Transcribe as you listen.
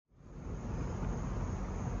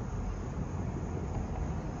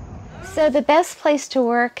So the Best Place to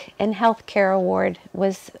Work in Healthcare Award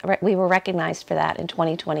we were recognized for that in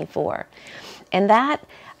 2024. And that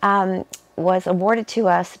was awarded to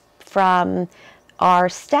us from our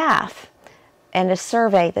staff and a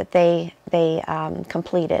survey that they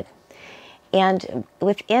completed. And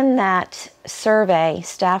within that survey,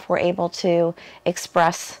 staff were able to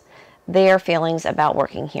express their feelings about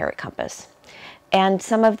working here at Compass. And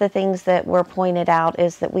some of the things that were pointed out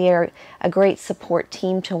is that we are a great support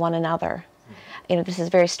team to one another. You know, this is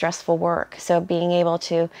very stressful work, so being able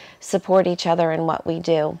to support each other in what we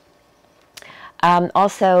do.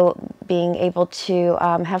 Also being able to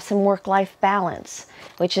have some work-life balance,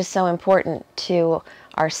 which is so important to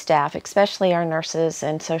our staff, especially our nurses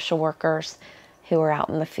and social workers who are out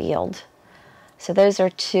in the field. So those are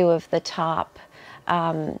two of the top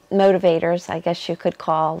motivators, I guess you could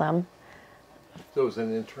call them. So it was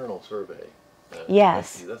an internal survey.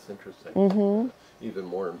 Yes. That's interesting. Mm-hmm. Even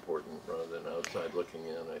more important rather than outside looking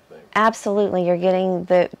in, I think. Absolutely. You're getting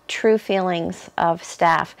the true feelings of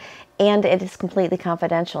staff, and it is completely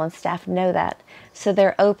confidential, and staff know that. So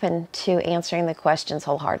they're open to answering the questions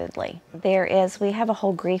wholeheartedly. We have a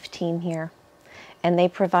whole grief team here, and they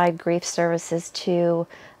provide grief services to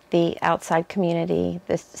the outside community,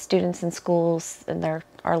 the students in schools, and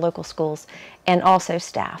our local schools, and also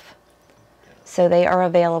staff. So they are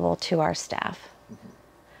available to our staff. Mm-hmm.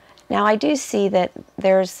 Now I do see that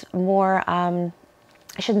there's more, I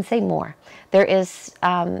shouldn't say more, there is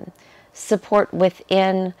support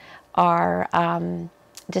within our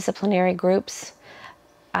disciplinary groups.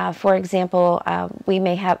 For example, we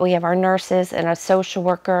have our nurses and a social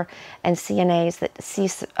worker and CNAs that see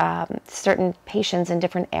certain patients in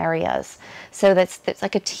different areas. So that's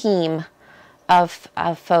like a team of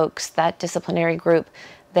folks, that disciplinary group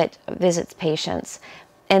that visits patients,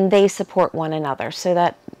 and they support one another. So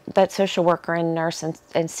that social worker and nurse and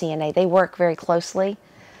CNA, they work very closely.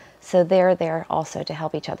 So they're there also to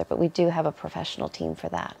help each other, but we do have a professional team for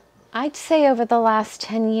that. I'd say over the last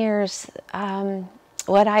 10 years,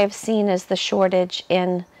 what I have seen is the shortage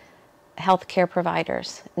in healthcare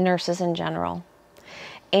providers, nurses in general.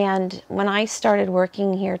 And when I started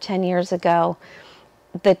working here 10 years ago,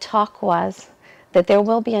 the talk was that there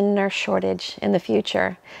will be a nurse shortage in the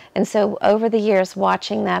future. And so over the years,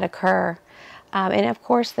 watching that occur, and of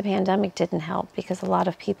course the pandemic didn't help because a lot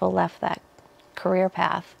of people left that career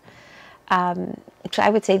path. So I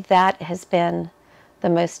would say that has been the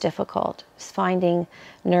most difficult, is finding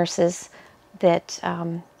nurses that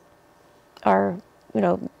are,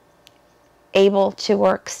 able to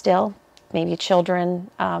work still. Maybe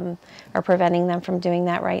children are preventing them from doing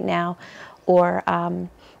that right now, or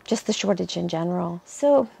just the shortage in general.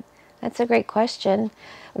 So that's a great question.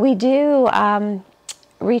 We do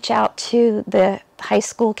reach out to the high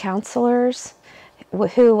school counselors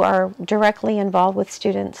who are directly involved with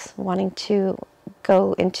students wanting to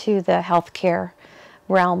go into the healthcare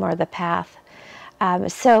realm or the path.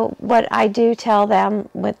 So what I do tell them,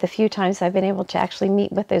 with the few times I've been able to actually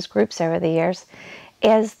meet with those groups over the years,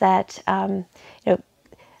 is that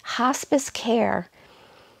hospice care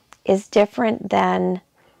is different than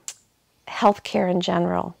healthcare in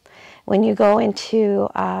general. When you go into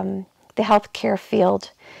the healthcare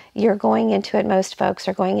field, you're going into it, most folks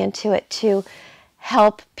are going into it to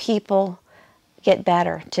help people get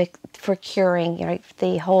better, for curing,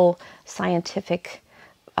 the whole scientific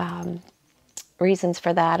reasons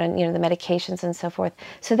for that, and the medications and so forth.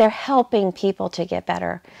 So they're helping people to get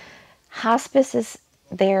better. Hospice is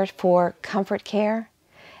there for comfort care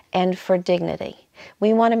and for dignity.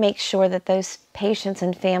 We want to make sure that those patients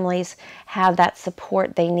and families have that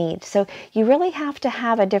support they need. So you really have to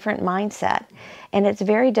have a different mindset, and it's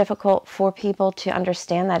very difficult for people to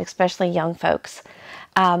understand that, especially young folks,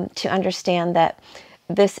 to understand that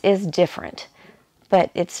this is different,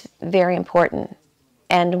 but it's very important.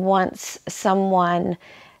 And once someone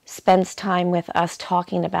spends time with us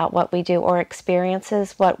talking about what we do or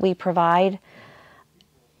experiences what we provide,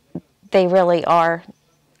 they really are,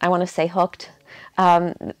 I want to say, hooked.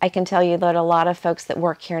 I can tell you that a lot of folks that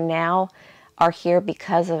work here now are here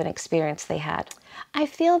because of an experience they had. I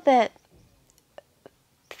feel that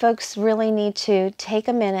folks really need to take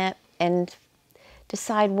a minute and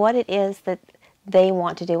decide what it is that they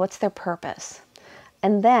want to do, what's their purpose,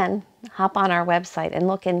 and then hop on our website and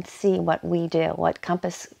look and see what we do, what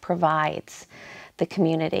Compass provides the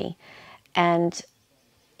community. And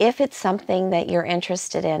if it's something that you're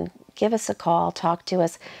interested in, give us a call, talk to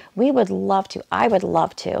us. We would love to, I would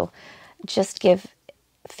love to, just give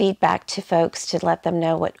feedback to folks to let them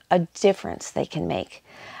know what a difference they can make.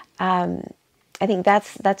 I think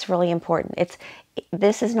that's really important.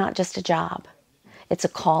 This is not just a job, it's a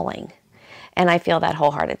calling. And I feel that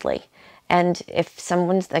wholeheartedly. And if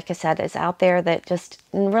someone's, like I said, is out there that just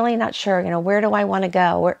really not sure, where do I want to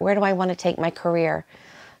go? Where do I want to take my career?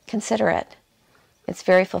 Consider it. It's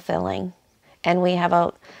very fulfilling. And we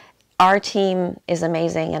have our team is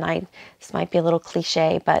amazing. And this might be a little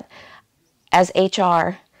cliche, but as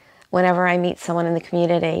HR, whenever I meet someone in the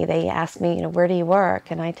community, they ask me, where do you work?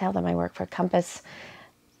 And I tell them I work for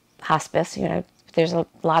Hospice. There's a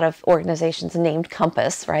lot of organizations named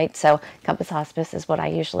Compass, right? So Compass Hospice is what I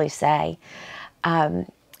usually say. And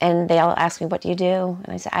they all ask me, what do you do?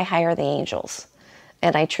 And I say, I hire the angels.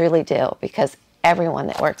 And I truly do, because everyone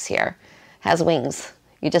that works here has wings.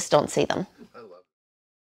 You just don't see them.